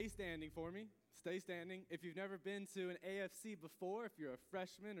Stay standing for me. Stay standing. If you've never been to an AFC before, if you're a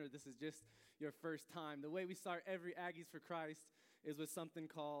freshman or this is just your first time, the way we start every Aggies for Christ is with something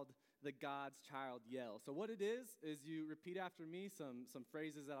called the God's Child Yell. So what it is you repeat after me some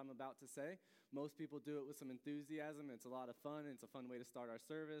phrases that I'm about to say. Most people do it with some enthusiasm. It's a lot of fun, and it's a fun way to start our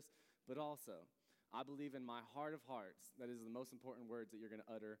service. But also, I believe in my heart of hearts that is the most important words that you're going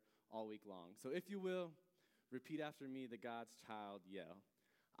to utter all week long. So if you will, repeat after me the God's Child Yell.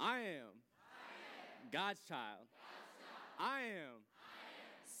 I am God's child. I am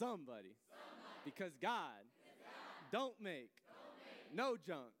somebody. Because God don't make no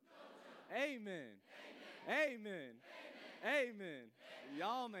junk. Amen. Amen. Amen.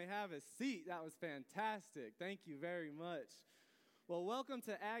 Y'all may have a seat. That was fantastic. Thank you very much. Well, welcome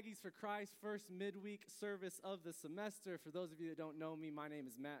to Aggies for Christ, first midweek service of the semester. For those of you that don't know me, my name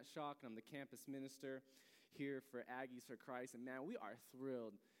is Matt Schock, and I'm the campus minister here for Aggies for Christ. And man, we are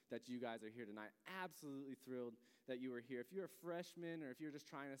thrilled that you guys are here tonight. Absolutely thrilled that you are here. If you're a freshman or if you're just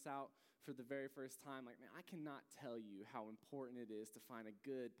trying us out for the very first time, like, man, I cannot tell you how important it is to find a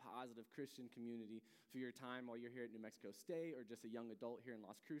good, positive Christian community for your time while you're here at New Mexico State or just a young adult here in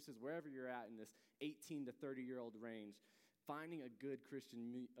Las Cruces, wherever you're at in this 18 to 30-year-old range. Finding a good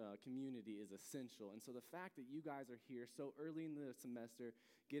Christian community is essential. And so the fact that you guys are here so early in the semester,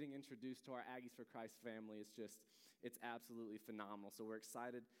 getting introduced to our Aggies for Christ family is just, it's absolutely phenomenal. So we're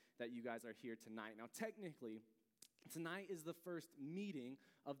excited that you guys are here tonight. Now, technically, tonight is the first meeting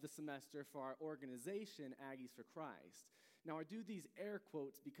of the semester for our organization, Aggies for Christ. Now, I do these air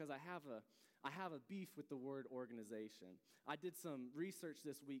quotes because I have a beef with the word organization. I did some research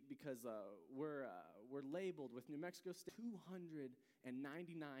this week because we're labeled with New Mexico State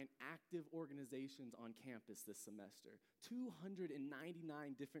 299 active organizations on campus this semester.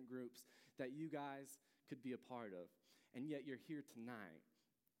 299 different groups that you guys could be a part of, and yet you're here tonight.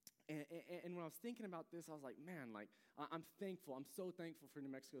 And when I was thinking about this, I was like, man, I'm thankful. I'm so thankful for New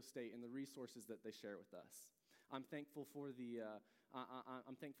Mexico State and the resources that they share with us. I'm thankful for the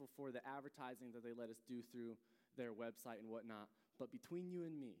advertising that they let us do through their website and whatnot. But between you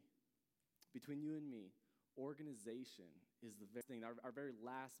and me, organization is the very thing. Our very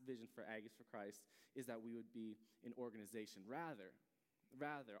last vision for Aggies for Christ is that we would be an organization. Rather,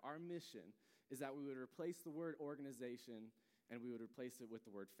 our mission is that we would replace the word organization and we would replace it with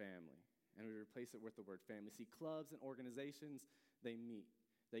the word family. And we would replace it with the word family. See, clubs and organizations, they meet.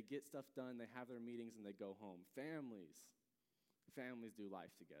 They get stuff done, they have their meetings, and they go home. Families do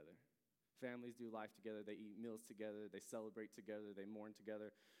life together. Families do life together. They eat meals together. They celebrate together. They mourn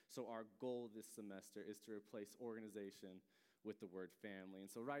together. So our goal this semester is to replace organization with the word family.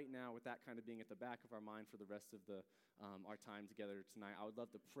 And so right now, with that kind of being at the back of our mind for the rest of our time together tonight, I would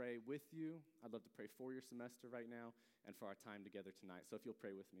love to pray with you. I'd love to pray for your semester right now and for our time together tonight. So if you'll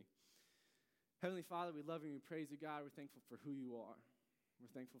pray with me. Heavenly Father, we love you and we praise you, God. We're thankful for who you are.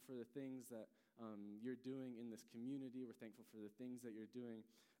 We're thankful for the things that you're doing in this community. We're thankful for the things that you're doing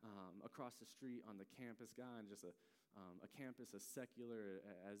across the street on the campus, God, and just a campus as secular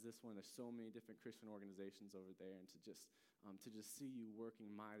as this one. There's so many different Christian organizations over there, and to just see you working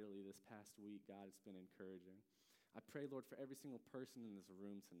mightily this past week, God, it's been encouraging. I pray, Lord, for every single person in this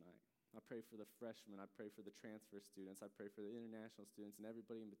room tonight. I pray for the freshmen. I pray for the transfer students. I pray for the international students and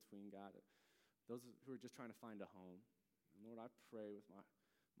everybody in between, God, those who are just trying to find a home. And Lord, I pray with my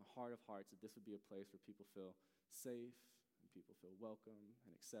heart of hearts that this would be a place where people feel safe and people feel welcome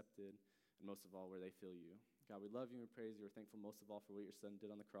and accepted, and most of all, where they feel you. God, we love you and praise you. We're thankful most of all for what your son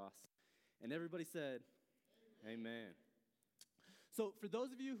did on the cross. And everybody said, Amen. So for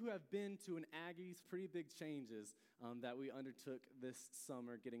those of you who have been to an Aggies, pretty big changes that we undertook this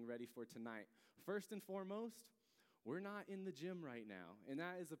summer getting ready for tonight. First and foremost, we're not in the gym right now, and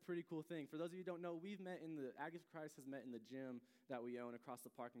that is a pretty cool thing. For those of you who don't know, Aggies for Christ has met in the gym that we own across the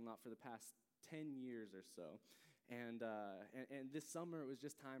parking lot for the past 10 years or so. And this summer, it was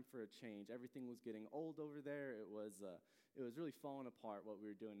just time for a change. Everything was getting old over there. It was really falling apart what we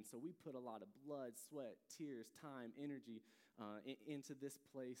were doing. And so we put a lot of blood, sweat, tears, time, energy into this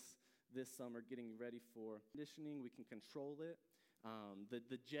place this summer, getting ready for conditioning. We can control it.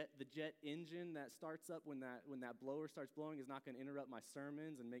 The jet engine that starts up when that blower starts blowing is not going to interrupt my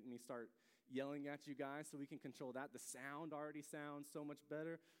sermons and make me start yelling at you guys, so we can control that. The sound already sounds so much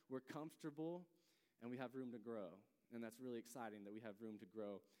better. We're comfortable, and we have room to grow. And that's really exciting that we have room to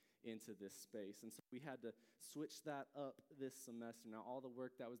grow into this space. And so we had to switch that up this semester. Now, all the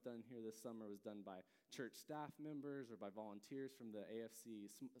work that was done here this summer was done by church staff members or by volunteers from the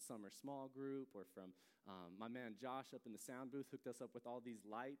AFC Summer Small Group, or from my man Josh up in the sound booth hooked us up with all these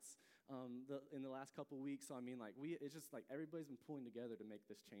lights in the last couple weeks. So, I mean, like, it's just like everybody's been pulling together to make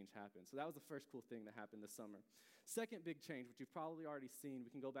this change happen. So that was the first cool thing that happened this summer. Second big change, which you've probably already seen, we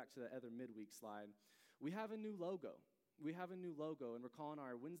can go back to the other midweek slide. We have a new logo. We have a new logo, and we're calling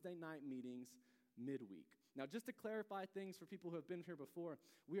our Wednesday night meetings Midweek. Now, just to clarify things for people who have been here before,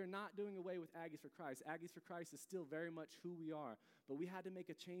 we are not doing away with Aggies for Christ. Aggies for Christ is still very much who we are, but we had to make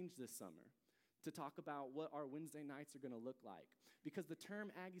a change this summer to talk about what our Wednesday nights are going to look like. Because the term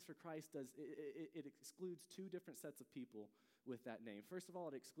Aggies for Christ it excludes two different sets of people with that name. First of all,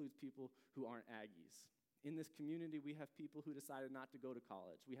 it excludes people who aren't Aggies. In this community, we have people who decided not to go to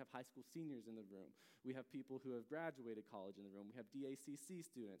college. We have high school seniors in the room. We have people who have graduated college in the room. We have DACC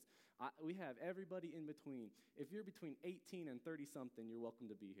students. We have everybody in between. If you're between 18 and 30-something, you're welcome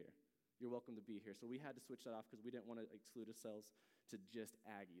to be here. You're welcome to be here. So we had to switch that off because we didn't want to exclude ourselves to just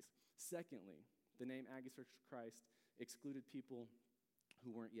Aggies. Secondly, the name Aggies for Christ excluded people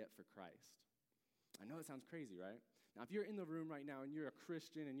who weren't yet for Christ. I know it sounds crazy, right? Now, if you're in the room right now and you're a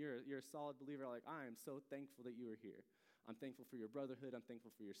Christian and you're a solid believer, like, I am so thankful that you are here. I'm thankful for your brotherhood. I'm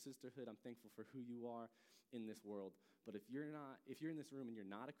thankful for your sisterhood. I'm thankful for who you are in this world. But if you're in this room and you're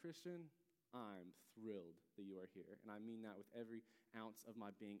not a Christian, I'm thrilled that you are here. And I mean that with every ounce of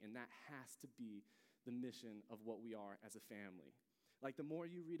my being. And that has to be the mission of what we are as a family. Like, the more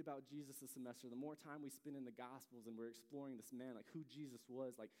you read about Jesus this semester, the more time we spend in the Gospels and we're exploring this man, like who Jesus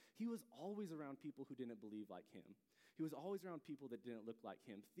was. Like, he was always around people who didn't believe like him. He was always around people that didn't look like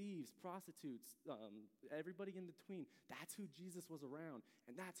him. Thieves, prostitutes, everybody in between. That's who Jesus was around,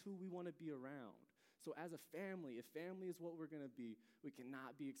 and that's who we want to be around. So as a family, if family is what we're going to be, we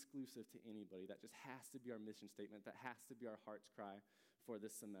cannot be exclusive to anybody. That just has to be our mission statement. That has to be our heart's cry for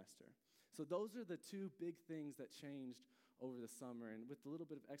this semester. So those are the two big things that changed over the summer. And with a little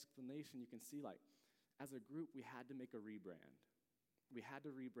bit of explanation, you can see, like, as a group, we had to make a rebrand. We had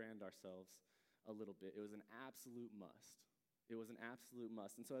to rebrand ourselves a little bit. It was an absolute must. It was an absolute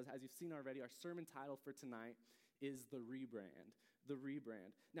must. And so as you've seen already, our sermon title for tonight is The Rebrand. The Rebrand.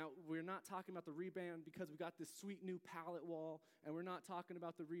 Now, we're not talking about the rebrand because we got this sweet new palette wall, and we're not talking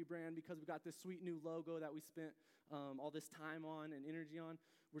about the rebrand because we got this sweet new logo that we spent all this time on and energy on.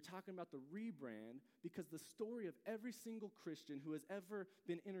 We're talking about the rebrand because the story of every single Christian who has ever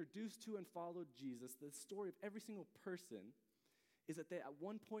been introduced to and followed Jesus, the story of every single person, is that they, at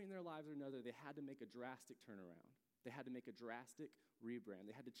one point in their lives or another, they had to make a drastic turnaround. They had to make a drastic rebrand.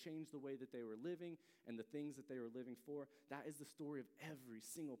 They had to change the way that they were living and the things that they were living for. That is the story of every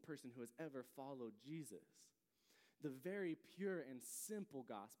single person who has ever followed Jesus. The very pure and simple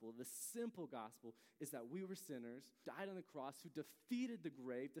gospel, the simple gospel, is that we were sinners, died on the cross, who defeated the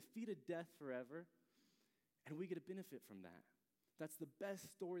grave, defeated death forever, and we get a benefit from that. That's the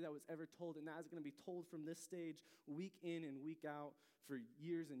best story that was ever told, and that is going to be told from this stage week in and week out for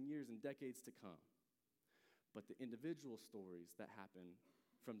years and years and decades to come. But the individual stories that happen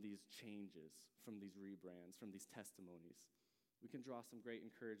from these changes, from these rebrands, from these testimonies, we can draw some great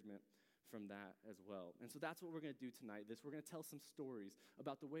encouragement from that as well. And so that's what we're going to do tonight. We're going to tell some stories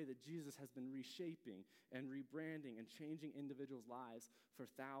about the way that Jesus has been reshaping and rebranding and changing individuals' lives for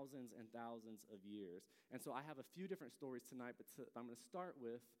thousands and thousands of years. And so I have a few different stories tonight, but I'm going to start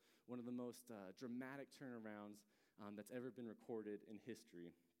with one of the most dramatic turnarounds that's ever been recorded in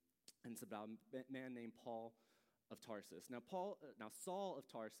history. And it's about a man named Saul of Tarsus on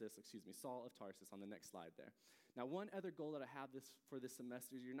the next slide there. Now, one other goal that I have for this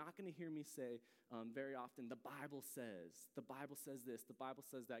semester is you're not going to hear me say very often, the Bible says this, the Bible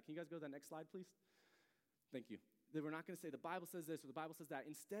says that. Can you guys go to that next slide, please? Thank you. That we're not going to say the Bible says this or the Bible says that.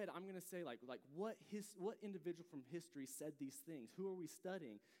 Instead, I'm going to say like what individual from history said these things? Who are we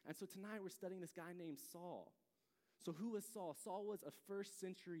studying? And so tonight we're studying this guy named Saul. So who was Saul? Saul was a first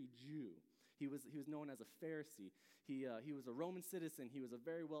century Jew. He was known as a Pharisee. He was a Roman citizen. He was a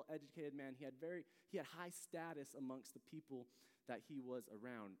very well-educated man. He had high status amongst the people that he was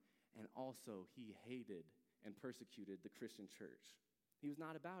around. And also, he hated and persecuted the Christian church. He was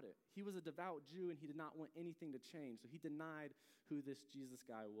not about it. He was a devout Jew, and he did not want anything to change. So he denied who this Jesus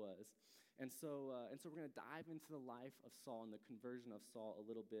guy was. And so we're going to dive into the life of Saul and the conversion of Saul a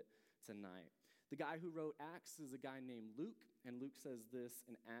little bit tonight. The guy who wrote Acts is a guy named Luke, and Luke says this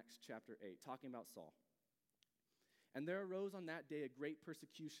in Acts chapter 8, talking about Saul. And there arose on that day a great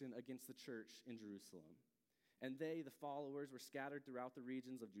persecution against the church in Jerusalem. And they, the followers, were scattered throughout the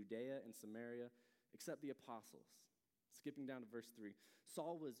regions of Judea and Samaria, except the apostles. Skipping down to verse 3.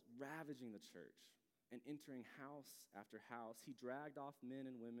 Saul was ravaging the church and entering house after house. He dragged off men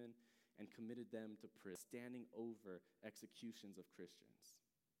and women and committed them to prison, standing over executions of Christians.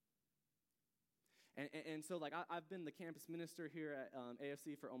 And so, I've been the campus minister here at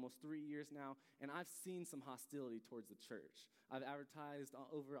AFC for almost 3 years now, and I've seen some hostility towards the church. I've advertised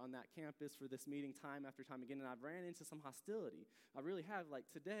over on that campus for this meeting time after time again, and I've ran into some hostility. I really have. Like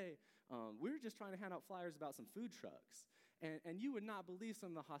today, we were just trying to hand out flyers about some food trucks, and you would not believe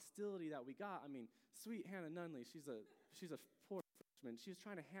some of the hostility that we got. I mean, sweet Hannah Nunley, she's a poor freshman. She was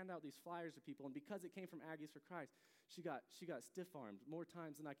trying to hand out these flyers to people, and because it came from Aggies for Christ, she got stiff-armed more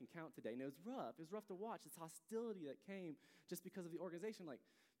times than I can count today. And it was rough. It was rough to watch. This hostility that came just because of the organization. Like,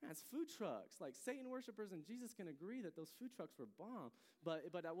 man, it's food trucks. Like, Satan worshipers and Jesus can agree that those food trucks were bomb. But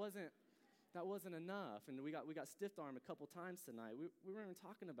that wasn't enough. And we got stiff-armed a couple times tonight. We weren't even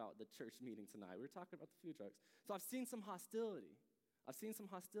talking about the church meeting tonight. We were talking about the food trucks. So I've seen some hostility. I've seen some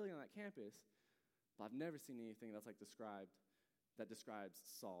hostility on that campus. But I've never seen anything that describes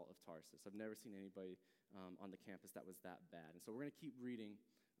Saul of Tarsus. I've never seen anybody on the campus that was that bad. And so we're going to keep reading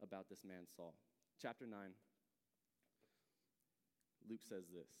about this man, Saul. Chapter 9, Luke says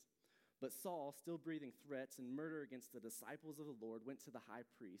this. But Saul, still breathing threats and murder against the disciples of the Lord, went to the high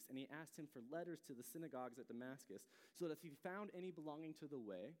priest, and he asked him for letters to the synagogues at Damascus, so that if he found any belonging to the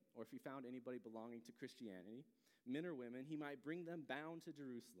way, or if he found anybody belonging to Christianity, men or women, he might bring them bound to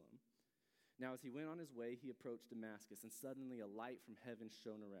Jerusalem. Now, as he went on his way, he approached Damascus, and suddenly a light from heaven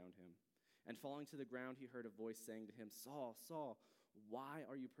shone around him. And falling to the ground, he heard a voice saying to him, Saul, Saul, why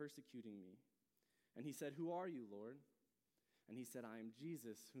are you persecuting me? And he said, Who are you, Lord? And he said, I am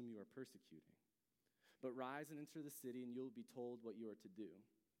Jesus, whom you are persecuting. But rise and enter the city, and you will be told what you are to do.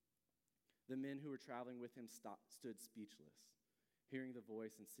 The men who were traveling with him stood speechless, hearing the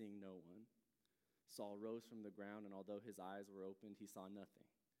voice and seeing no one. Saul rose from the ground, and although his eyes were opened, he saw nothing.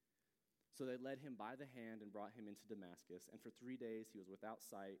 So they led him by the hand and brought him into Damascus, and for 3 days he was without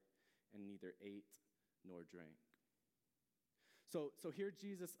sight and neither ate nor drank. So here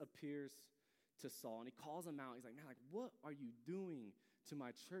Jesus appears to Saul, and he calls him out. He's like, man, what are you doing to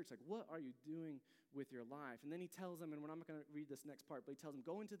my church? What are you doing with your life? And then he tells him, and I'm not going to read this next part, but he tells him,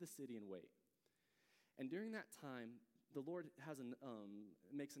 go into the city and wait. And during that time, the Lord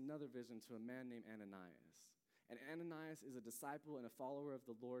makes another vision to a man named Ananias. And Ananias is a disciple and a follower of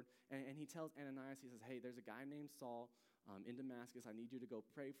the Lord. And he tells Ananias, he says, hey, there's a guy named Saul in Damascus. I need you to go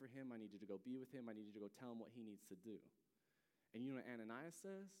pray for him. I need you to go be with him. I need you to go tell him what he needs to do. And you know what Ananias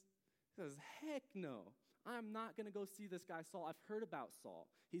says? He says, heck no. I'm not going to go see this guy Saul. I've heard about Saul.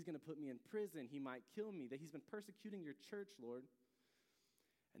 He's going to put me in prison. He might kill me. That he's been persecuting your church, Lord.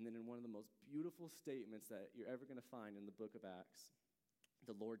 And then in one of the most beautiful statements that you're ever going to find in the book of Acts,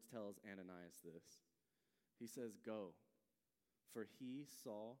 the Lord tells Ananias this. He says, go, for he,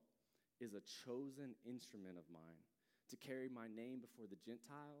 Saul, is a chosen instrument of mine to carry my name before the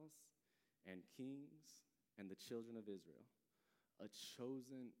Gentiles and kings and the children of Israel. A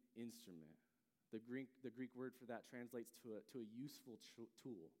chosen instrument. The Greek word for that translates to a useful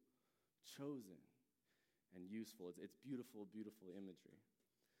tool. Chosen and useful. It's beautiful, beautiful imagery.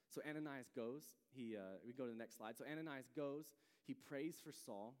 So Ananias goes. We go to the next slide. So Ananias goes. He prays for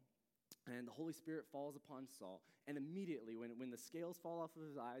Saul. And the Holy Spirit falls upon Saul. And immediately, when the scales fall off of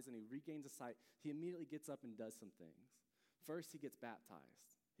his eyes and he regains his sight, he immediately gets up and does some things. First, he gets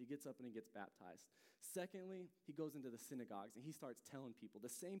baptized. He gets up and he gets baptized. Secondly, he goes into the synagogues and he starts telling people, the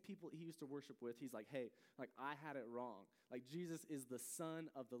same people he used to worship with, he's like, hey, I had it wrong. Jesus is the Son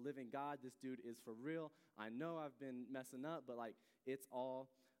of the living God. This dude is for real. I know I've been messing up, but it's all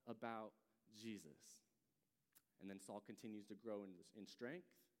about Jesus. And then Saul continues to grow in strength.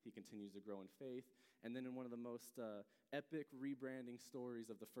 He continues to grow in faith. And then in one of the most epic rebranding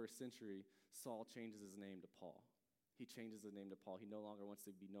stories of the first century, Saul changes his name to Paul. He changes his name to Paul. He no longer wants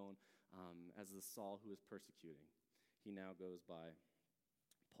to be known as the Saul who is persecuting. He now goes by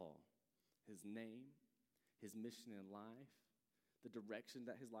Paul. His name, his mission in life, the direction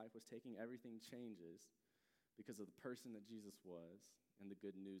that his life was taking, everything changes because of the person that Jesus was and the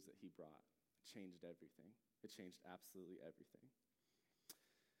good news that he brought. It changed everything. It changed absolutely everything.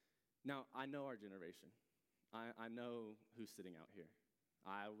 Now, I know our generation. I know who's sitting out here.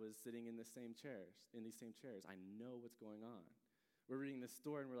 I was sitting in these same chairs. I know what's going on. We're reading this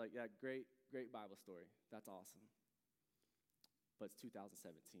story, and we're like, yeah, great Bible story. That's awesome. But it's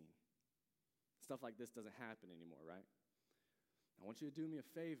 2017. Stuff like this doesn't happen anymore, right? I want you to do me a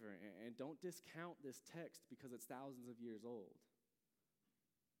favor, and don't discount this text because it's thousands of years old.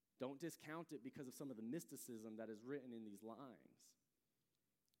 Don't discount it because of some of the mysticism that is written in these lines.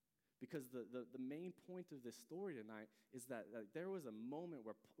 Because the main point of this story tonight is that there was a moment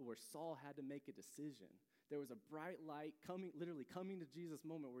where Saul had to make a decision. There was a bright light literally coming to Jesus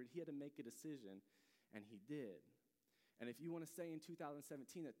moment where he had to make a decision, and he did. And if you want to say in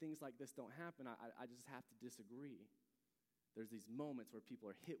 2017 that things like this don't happen, I just have to disagree. There's these moments where people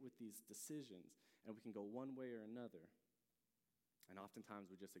are hit with these decisions, and we can go one way or another. And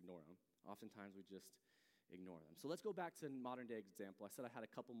oftentimes we just ignore them. Oftentimes we just ignore them. So let's go back to a modern day example. I said I had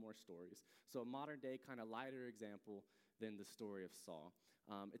a couple more stories. So a modern day kind of lighter example than the story of Saul.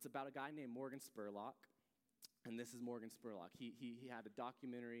 It's about a guy named Morgan Spurlock. And this is Morgan Spurlock. He had a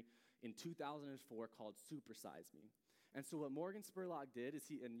documentary in 2004 called Super Size Me. And so what Morgan Spurlock did is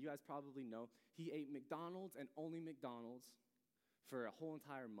and you guys probably know, he ate McDonald's and only McDonald's for a whole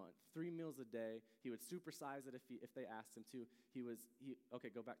entire month, 3 meals a day. He would supersize it if they asked him to. Okay,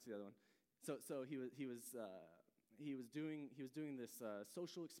 go back to the other one. So he was doing this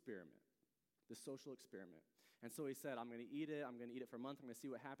social experiment, And so he said, I'm going to eat it for a month, I'm going to see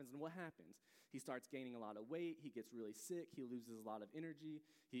what happens. And what happens? He starts gaining a lot of weight, he gets really sick, he loses a lot of energy,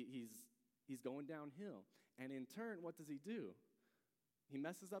 he's going downhill. And in turn, what does he do? He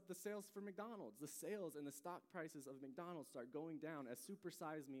messes up the sales for McDonald's. The sales and the stock prices of McDonald's start going down. As Super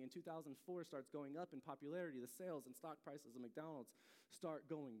Size Me in 2004 starts going up in popularity, the sales and stock prices of McDonald's start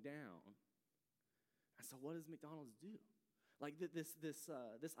going down. And so what does McDonald's do? Like this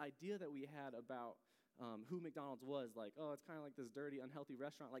idea that we had about who McDonald's was, like, oh, it's kind of like this dirty, unhealthy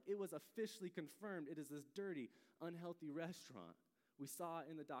restaurant. Like, it was officially confirmed it is this dirty, unhealthy restaurant. We saw it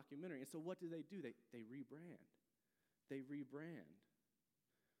in the documentary. And so what do? They rebrand. They rebrand.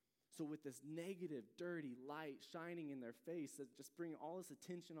 So with this negative, dirty light shining in their face that's just bringing all this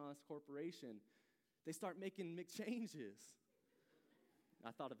attention on this corporation, they start making McChanges.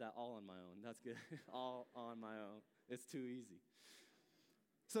 I thought of that all on my own. That's good. All on my own. It's too easy.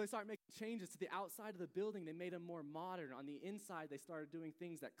 So they started making changes to the outside of the building. They made them more modern. On the inside, they started doing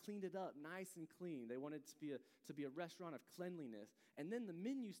things that cleaned it up nice and clean. They wanted it to be a restaurant of cleanliness. And then the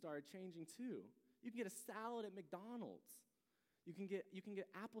menu started changing too. You can get a salad at McDonald's. You can get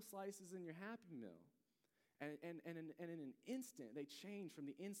apple slices in your Happy Meal. And in an instant, they changed from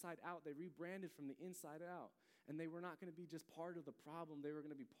the inside out. They rebranded from the inside out. And they were not going to be just part of the problem. They were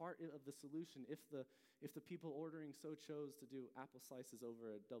going to be part of the solution if the people ordering so chose to do apple slices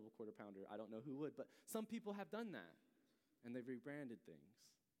over a double quarter pounder. I don't know who would, but some people have done that. And they've rebranded things.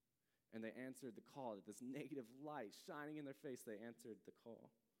 And they answered the call. This negative light shining in their face, they answered the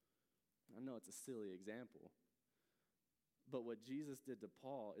call. I know it's a silly example. But what Jesus did to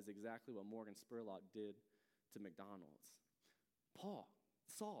Paul is exactly what Morgan Spurlock did to McDonald's.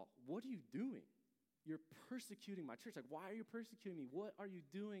 Saul, what are you doing? You're persecuting my church. Like, why are you persecuting me? What are you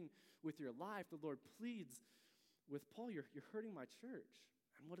doing with your life? The Lord pleads with Paul, you're hurting my church.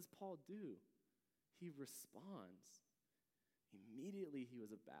 And what does Paul do? He responds. Immediately he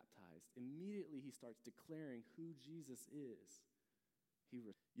was baptized. Immediately he starts declaring who Jesus is.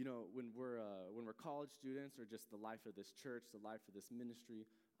 When we're college students or just the life of this church, the life of this ministry,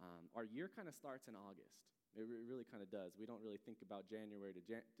 our year kind of starts in August. It really kind of does. We don't really think about January to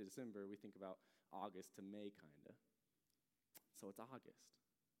December. We think about August to May, kind of. So it's August.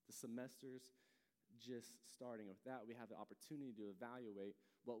 The semester's just starting. With that, we have the opportunity to evaluate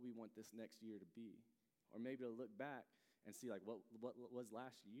what we want this next year to be. Or maybe to look back and see, like, what was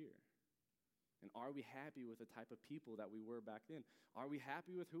last year? And are we happy with the type of people that we were back then? Are we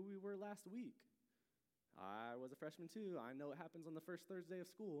happy with who we were last week? I was a freshman too. I know what happens on the first Thursday of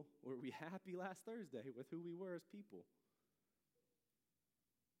school. Were we happy last Thursday with who we were as people?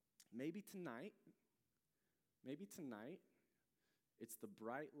 Maybe tonight, it's the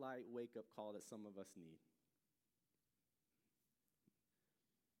bright light wake-up call that some of us need.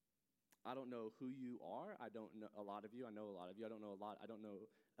 I don't know who you are. I don't know a lot of you. I know a lot of you. I don't know a lot. I don't know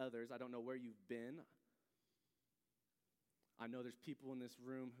others. I don't know where you've been. I know there's people in this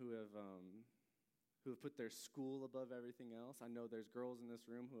room who have put their school above everything else. I know there's girls in this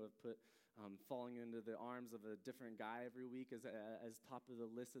room who have put falling into the arms of a different guy every week as top of the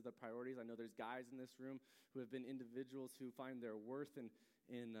list of the priorities. I know there's guys in this room who have been individuals who find their worth in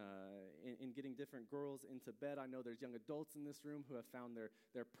getting different girls into bed. I know there's young adults in this room who have found their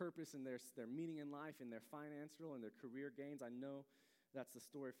purpose and their meaning in life in their financial and their career gains. I know that's the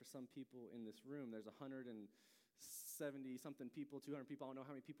story for some people in this room. There's 170-something people, 200 people. I don't know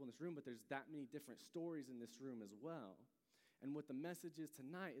how many people in this room, but there's that many different stories in this room as well. And what the message is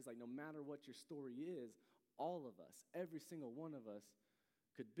tonight is, like, no matter what your story is, all of us, every single one of us,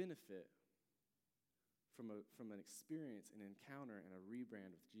 could benefit from an experience, an encounter, and a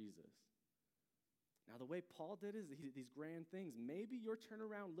rebrand with Jesus. Now, the way Paul did is these grand things. Maybe your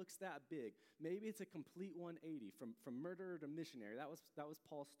turnaround looks that big. Maybe it's a complete 180 from murderer to missionary. That was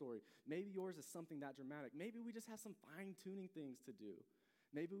Paul's story. Maybe yours is something that dramatic. Maybe we just have some fine-tuning things to do.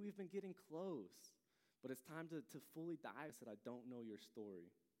 Maybe we've been getting close, but it's time to fully dive. I said, I don't know your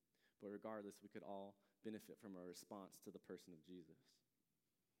story. But regardless, we could all benefit from a response to the person of Jesus.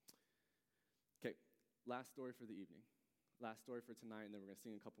 Okay, last story for the evening. Last story for tonight, and then we're going to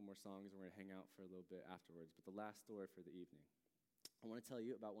sing a couple more songs, and we're going to hang out for a little bit afterwards. But the last story for the evening. I want to tell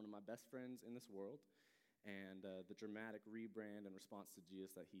you about one of my best friends in this world and the dramatic rebrand and response to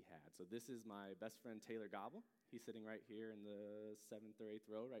Jesus that he had. So this is my best friend, Taylor Gobble. He's sitting right here in the 7th or 8th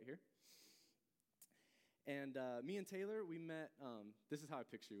row right here. And me and Taylor, we met, this is how I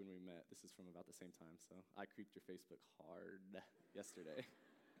picture you when we met. This is from about the same time, so I creeped your Facebook hard yesterday.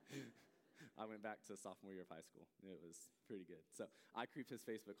 I went back to sophomore year of high school. It was pretty good. So I creeped his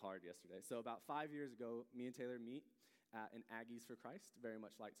Facebook hard yesterday. So about 5 years ago, me and Taylor meet at an Aggies for Christ, very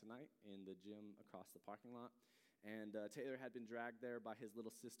much like tonight, in the gym across the parking lot. And Taylor had been dragged there by his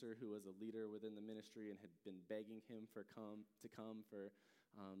little sister, who was a leader within the ministry and had been begging him to come for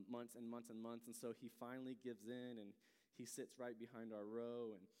months and months and months. And so he finally gives in, and he sits right behind our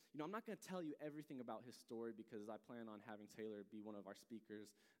row. And, I'm not going to tell you everything about his story because I plan on having Taylor be one of our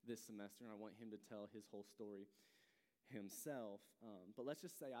speakers this semester, and I want him to tell his whole story himself. But let's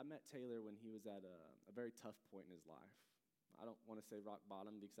just say I met Taylor when he was at a very tough point in his life. I don't want to say rock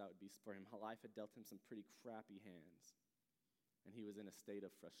bottom because that would be for him. Life had dealt him some pretty crappy hands, and he was in a state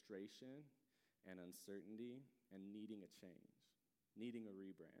of frustration and uncertainty and needing a change, needing a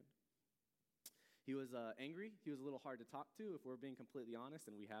rebrand. He was angry. He was a little hard to talk to, if we're being completely honest,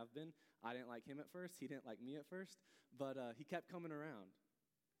 and we have been. I didn't like him at first. He didn't like me at first, but he kept coming around.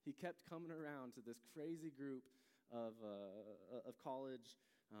 He kept coming around to this crazy group of college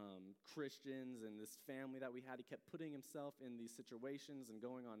Christians and this family that we had. He kept putting himself in these situations and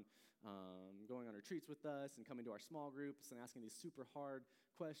going on retreats with us and coming to our small groups and asking these super hard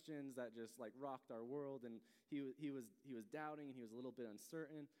questions that just like rocked our world. And he was doubting, and he was a little bit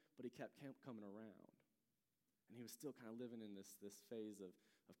uncertain, but he kept coming around. And he was still kind of living in this phase of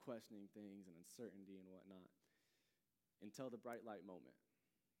questioning things and uncertainty and whatnot until the bright light moment.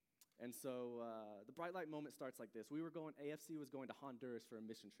 And so the bright light moment starts like this. AFC was going to Honduras for a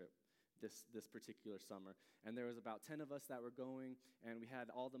mission trip this particular summer. And there was about 10 of us that were going, and we had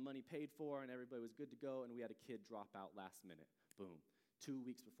all the money paid for, and everybody was good to go, and we had a kid drop out last minute. Boom. 2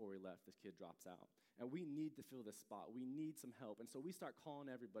 weeks before we left, this kid drops out. And we need to fill this spot. We need some help. And so we start calling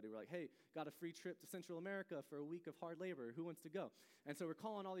everybody. We're like, hey, got a free trip to Central America for a week of hard labor. Who wants to go? And so we're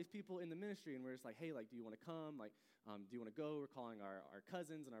calling all these people in the ministry, and we're just like, hey, do you want to come? Do you want to go? We're calling our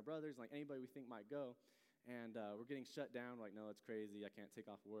cousins and our brothers, anybody we think might go. And we're getting shut down. We're like, no, it's crazy. I can't take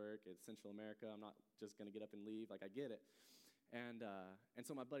off work. It's Central America. I'm not just going to get up and leave. I get it. And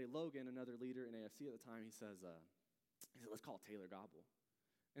so my buddy Logan, another leader in AFC at the time, he said, let's call Taylor Gobble.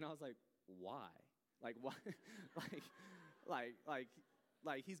 And I was like, why?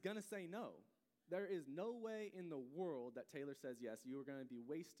 Why? He's going to say no. There is no way in the world that Taylor says yes. You are going to be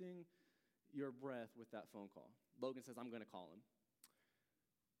wasting your breath with that phone call. Logan says, I'm going to call him.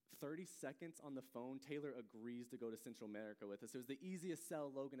 30 seconds on the phone, Taylor agrees to go to Central America with us. It was the easiest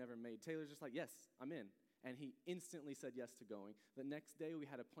sell Logan ever made. Taylor's just like, yes, I'm in. And he instantly said yes to going. The next day, we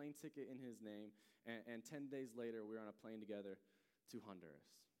had a plane ticket in his name, and 10 days later, we were on a plane together to Honduras.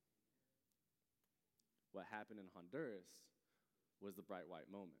 What happened in Honduras was the bright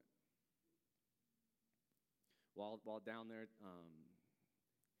white moment. While down there,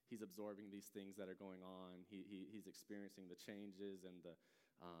 he's absorbing these things that are going on. He's experiencing the changes and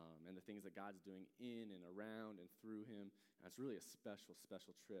the things that God's doing in and around and through him. And it's really a special,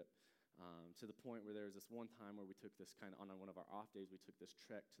 special trip. To the point where there was this one time where we took this kind of, on one of our off days, we took this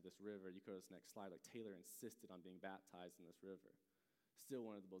trek to this river. You go to this next slide. Taylor insisted on being baptized in this river. Still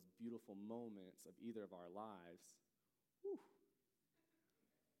one of the most beautiful moments of either of our lives. Whew.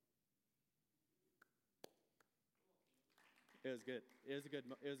 It was good.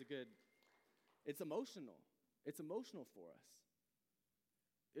 It's emotional. It's emotional for us.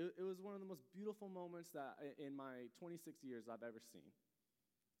 It was one of the most beautiful moments that in my 26 years I've ever seen.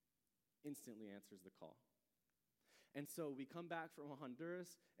 Instantly answers the call. And so we come back from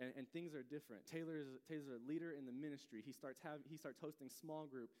Honduras, and things are different. Taylor's a leader in the ministry. He starts hosting small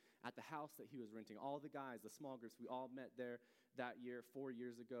group at the house that he was renting. All the guys, the small groups, we all met there that year, 4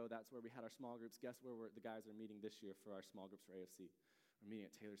 years ago. That's where we had our small groups. Guess where the guys are meeting this year for our small groups for AFC? We're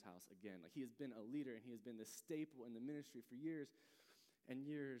meeting at Taylor's house again. He has been a leader, and he has been this staple in the ministry for years and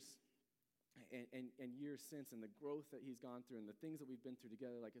years and years since, and the growth that he's gone through and the things that we've been through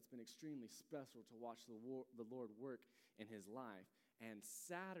together, like it's been extremely special to watch the Lord work in his life. And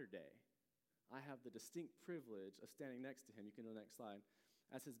Saturday, I have the distinct privilege of standing next to him. You can go to the next slide.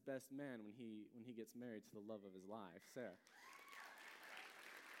 As his best man when he gets married to the love of his life, Sarah.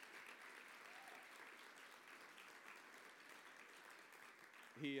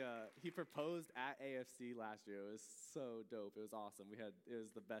 He proposed at AFC last year. It was so dope. It was awesome. It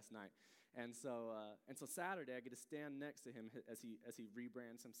was the best night. And so Saturday I get to stand next to him as he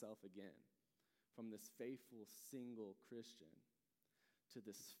rebrands himself again, from this faithful single Christian to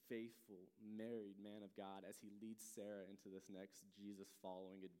this faithful married man of God as he leads Sarah into this next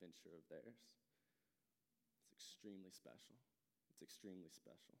Jesus-following adventure of theirs. It's extremely special. It's extremely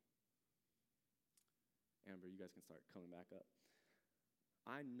special. Amber, you guys can start coming back up.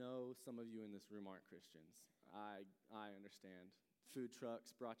 I know some of you in this room aren't Christians. I understand. Food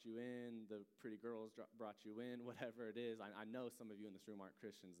trucks brought you in, the pretty girls brought you in, whatever it is. I know some of you in this room aren't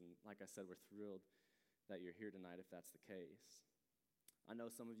Christians, and like I said, we're thrilled that you're here tonight if that's the case. I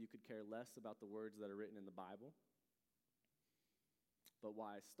know some of you could care less about the words that are written in the Bible. But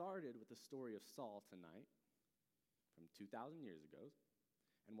why I started with the story of Saul tonight from 2,000 years ago,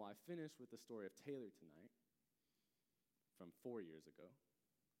 and why I finished with the story of Taylor tonight from 4 years ago,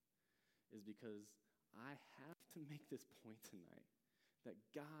 is because I have to make this point tonight that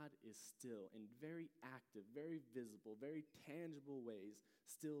God is still in very active, very visible, very tangible ways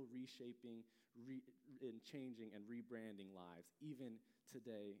still reshaping and changing and rebranding lives, even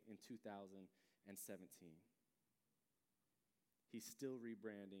today in 2017. He's still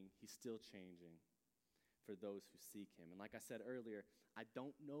rebranding. He's still changing for those who seek him. And like I said earlier, I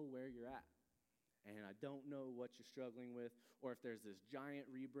don't know where you're at. And I don't know what you're struggling with, or if there's this giant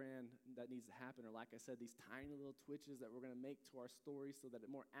rebrand that needs to happen, or like I said, these tiny little twitches that we're going to make to our story so that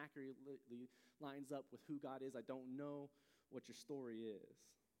it more accurately lines up with who God is. I don't know what your story is.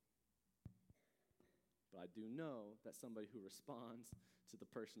 But I do know that somebody who responds to the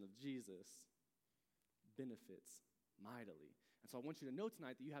person of Jesus benefits mightily. And so I want you to know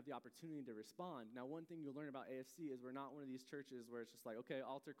tonight that you have the opportunity to respond. Now, one thing you'll learn about AFC is we're not one of these churches where it's just like, okay,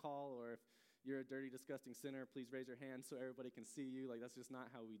 altar call, or if you're a dirty, disgusting sinner, please raise your hand so everybody can see you. Like, that's just not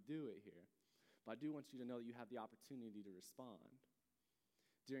how we do it here. But I do want you to know that you have the opportunity to respond.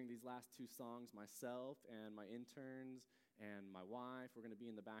 During these last two songs, myself and my interns and my wife, we're going to be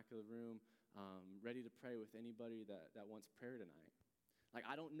in the back of the room ready to pray with anybody that wants prayer tonight. Like,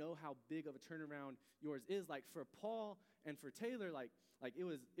 I don't know how big of a turnaround yours is. Like, for Paul and for Taylor, like it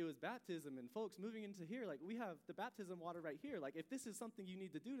was baptism, and folks moving into here, like, we have the baptism water right here. Like, if this is something you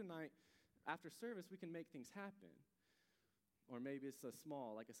need to do tonight, after service, we can make things happen. Or maybe it's a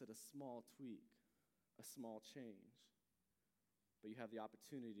small tweak, a small change. But you have the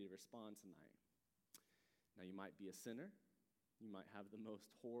opportunity to respond tonight. Now, you might be a sinner. You might have the most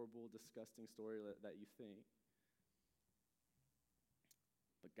horrible, disgusting story that you think.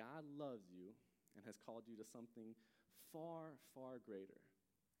 But God loves you and has called you to something far, far greater.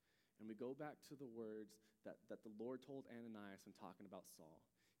 And we go back to the words that the Lord told Ananias when talking about Saul.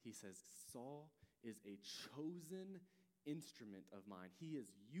 He says, Saul is a chosen instrument of mine. He is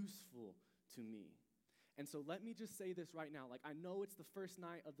useful to me. And so let me just say this right now. Like, I know it's the first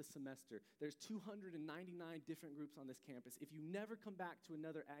night of the semester. There's 299 different groups on this campus. If you never come back to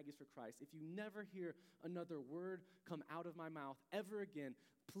another Aggies for Christ, if you never hear another word come out of my mouth ever again,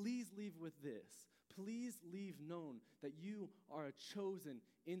 please leave with this. Please leave known that you are a chosen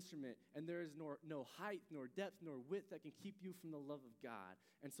instrument, and there is no height, nor depth, nor width that can keep you from the love of God.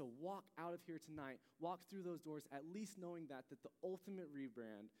 And so walk out of here tonight, walk through those doors, at least knowing that the ultimate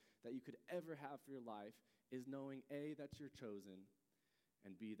rebrand that you could ever have for your life is knowing, A, that you're chosen,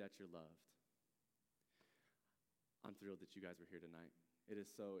 and B, that you're loved. I'm thrilled that you guys were here tonight. It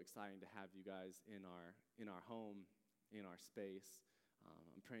is so exciting to have you guys in our home, in our space.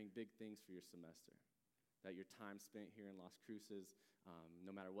 I'm praying big things for your semester, that your time spent here in Las Cruces, no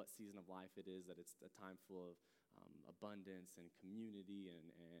matter what season of life it is, that it's a time full of abundance and community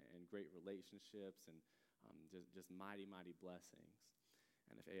and great relationships and just mighty, mighty blessings.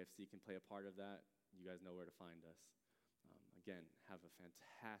 And if AFC can play a part of that, you guys know where to find us. Again, have a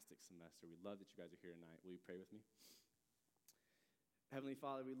fantastic semester. We love that you guys are here tonight. Will you pray with me? Heavenly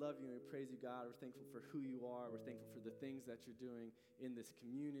Father, we love you and we praise you, God. We're thankful for who you are. We're thankful for the things that you're doing in this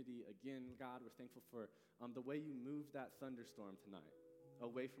community. Again, God, we're thankful for the way you moved that thunderstorm tonight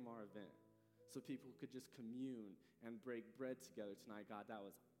away from our event so people could just commune and break bread together tonight. God, that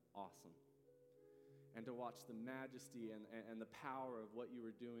was awesome. and to watch the majesty and the power of what you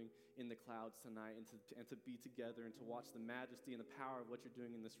were doing in the clouds tonight, and to be together and to watch the majesty and the power of what you're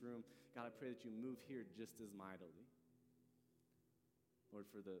doing in this room. God, I pray that you move here just as mightily. Lord,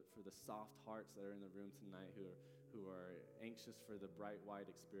 for the soft hearts that are in the room tonight who are anxious for the bright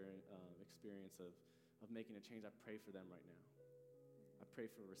white experience of making a change, I pray for them right now. I pray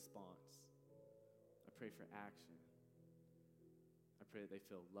for response. I pray for action. I pray that they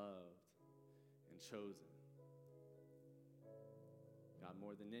feel loved and chosen. God,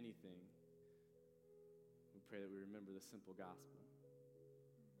 more than anything, we pray that we remember the simple gospel,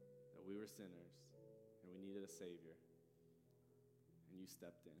 that we were sinners and we needed a Savior, and you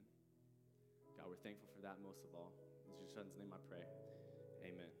stepped in. God, we're thankful for that most of all. In your Son's name I pray.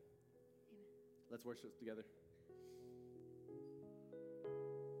 Amen. Amen. Let's worship together.